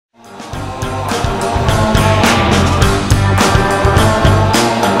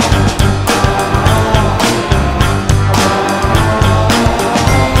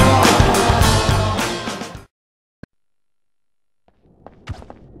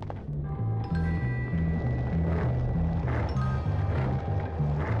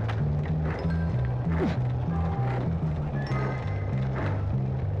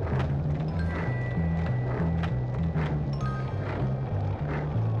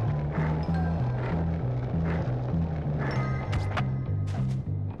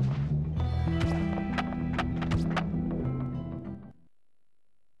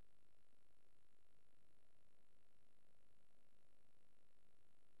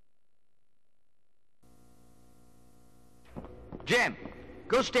Jim,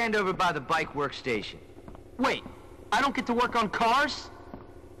 go stand over by the bike workstation. Wait, I don't get to work on cars?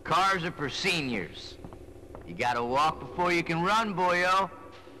 Cars are for seniors. You gotta walk before you can run, boyo.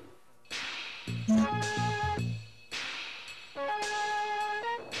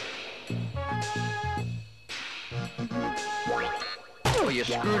 Oh, you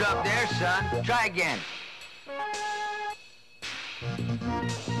screwed up there, son. Try again.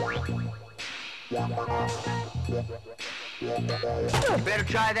 Better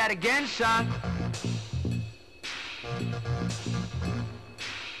try that again, son.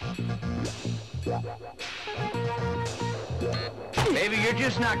 Maybe you're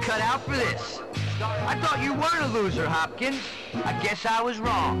just not cut out for this. I thought you weren't a loser, Hopkins. I guess I was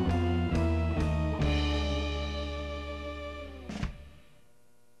wrong.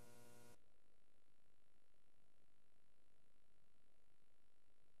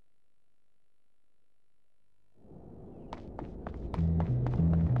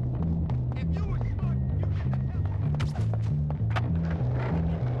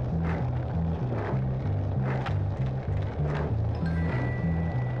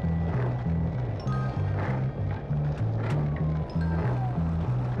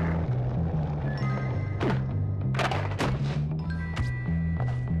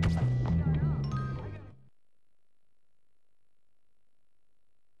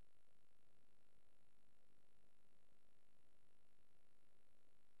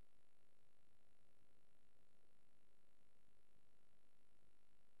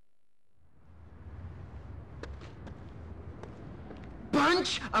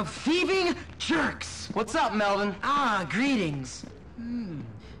 Bunch of thieving jerks! What's up, Melvin? Ah, greetings.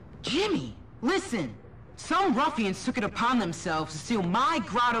 Jimmy, listen. Some ruffians took it upon themselves to steal my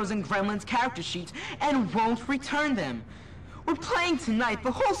Grottos and Gremlins character sheets and won't return them. We're playing tonight.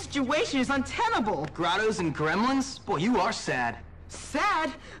 The whole situation is untenable. Grottos and Gremlins? Boy, you are sad.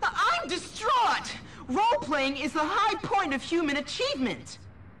 Sad? I'm distraught! Role-playing is the high point of human achievement.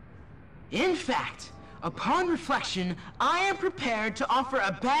 In fact, upon reflection, I am prepared to offer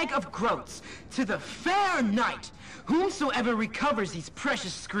a bag of groats to the fair knight, whomsoever recovers these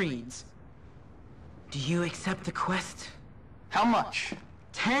precious screens. Do you accept the quest? How much?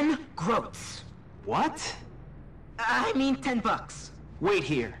 10 groats. What? I mean 10 bucks. Wait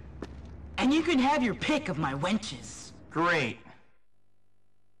here. And you can have your pick of my wenches. Great.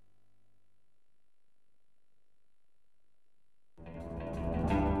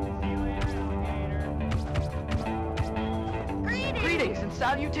 Greetings and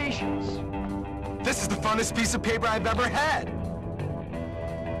salutations. This is the funnest piece of paper I've ever had.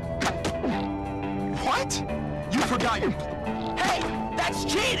 What? You forgot your... Hey, that's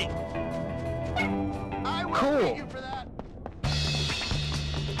cheating! I will Cool. thank you for that.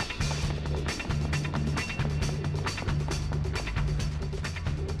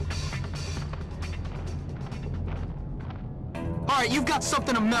 All right, you've got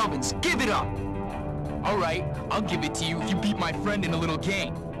something of Melvin's. Give it up. All right, I'll give it to you if you beat my friend in a little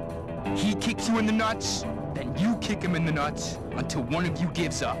game. He kicks you in the nuts, then you kick him in the nuts until one of you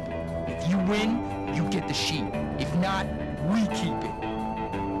gives up. If you win, you get the sheet. If not, we keep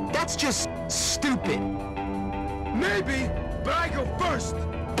it. That's just stupid. Maybe, but I go first.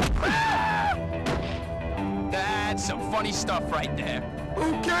 That's some funny stuff right there.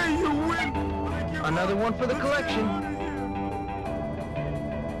 Okay, you win. Another one for the collection.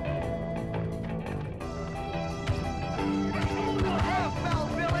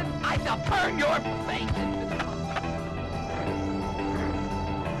 I shall turn your face into the...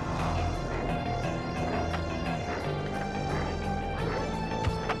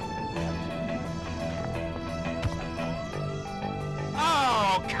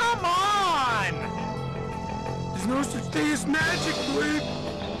 Oh, come on! There's no such thing as magic, Dweeb.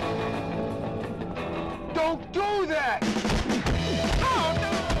 Don't do that! Oh,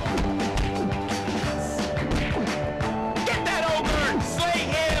 no! Get that ogre! Slay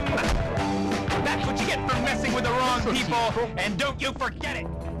him! That's what you get for messing with the wrong people, and don't you forget it!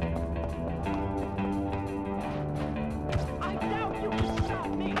 I doubt you can stop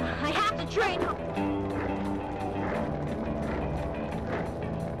me. I have to train him.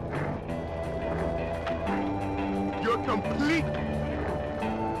 You're complete.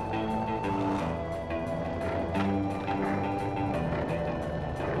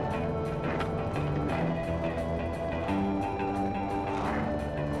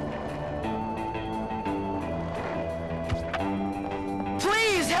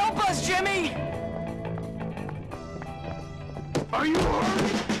 Please help us, Jimmy! Are you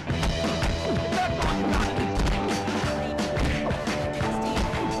hurt? That's all you got.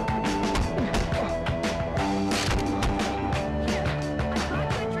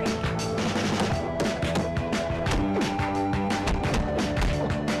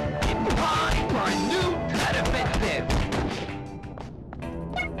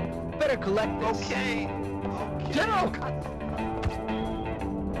 Better collect this. Okay. General!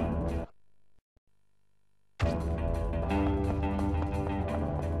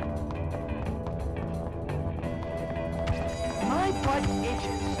 My butt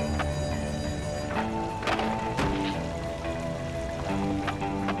itches.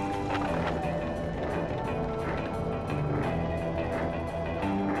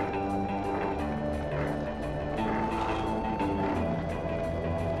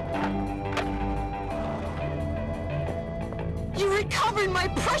 You recovered my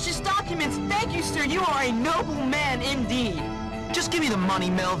precious documents! Thank you, sir! You are a noble man indeed! Just give me the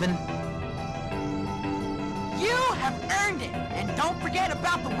money, Melvin. You have earned it! And don't forget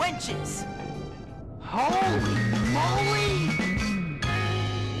about the wenches! Holy moly!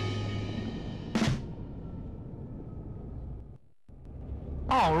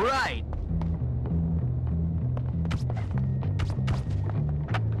 All right.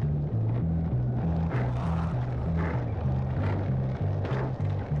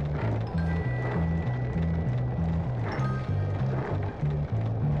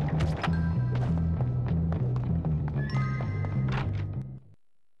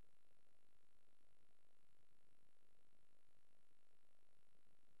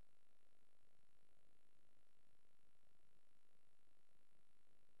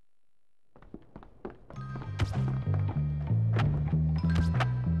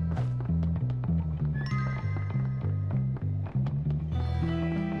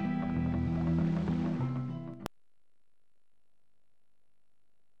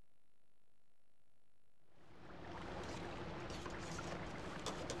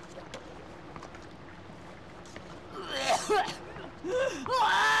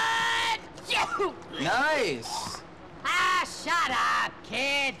 Nice. Ah, shut up,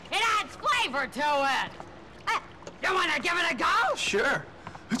 kid. It adds flavor to it. You want to give it a go? Sure.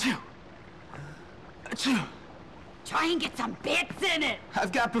 Achoo. Achoo. Try and get some bits in it.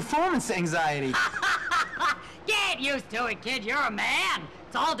 I've got performance anxiety. Get used to it, kid. You're a man.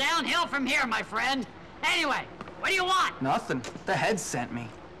 It's all downhill from here, my friend. Anyway, what do you want? Nothing. The head sent me.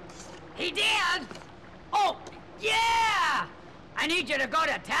 He did? Oh, yeah! I need you to go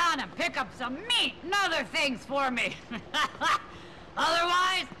to town and pick up some meat and other things for me.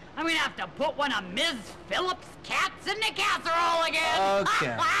 Otherwise, I'm gonna have to put one of Ms. Phillips' cats in the casserole again.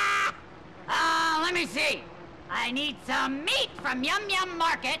 Okay. Let me see. I need some meat from Yum Yum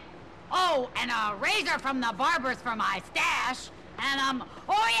Market. Oh, and a razor from the barber's for my stash. And,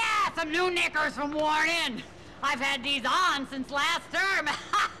 oh yeah, some new knickers from Worn In. I've had these on since last term.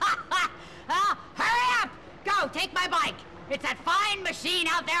 Hurry up! Go, take my bike. It's that fine machine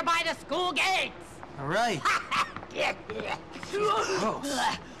out there by the school gates. All right.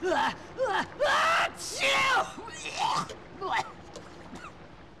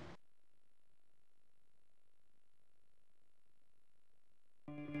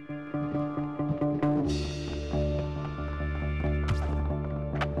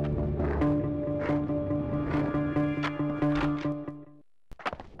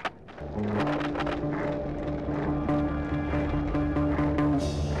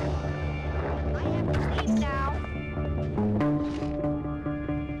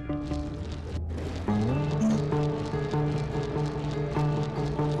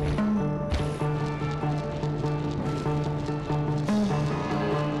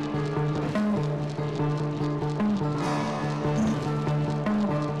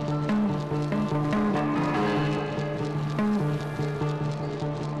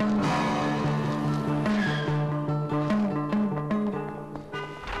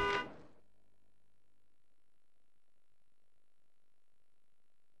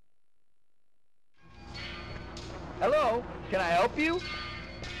 Hello, can I help you?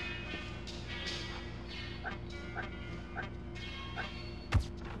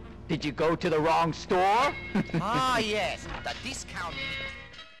 Did you go to the wrong store? Ah, yes, the discount.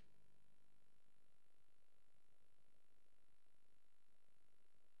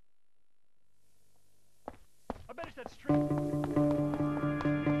 I bet it's that string.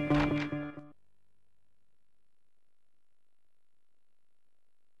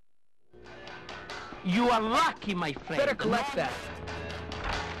 You are lucky, my friend. Better collect that.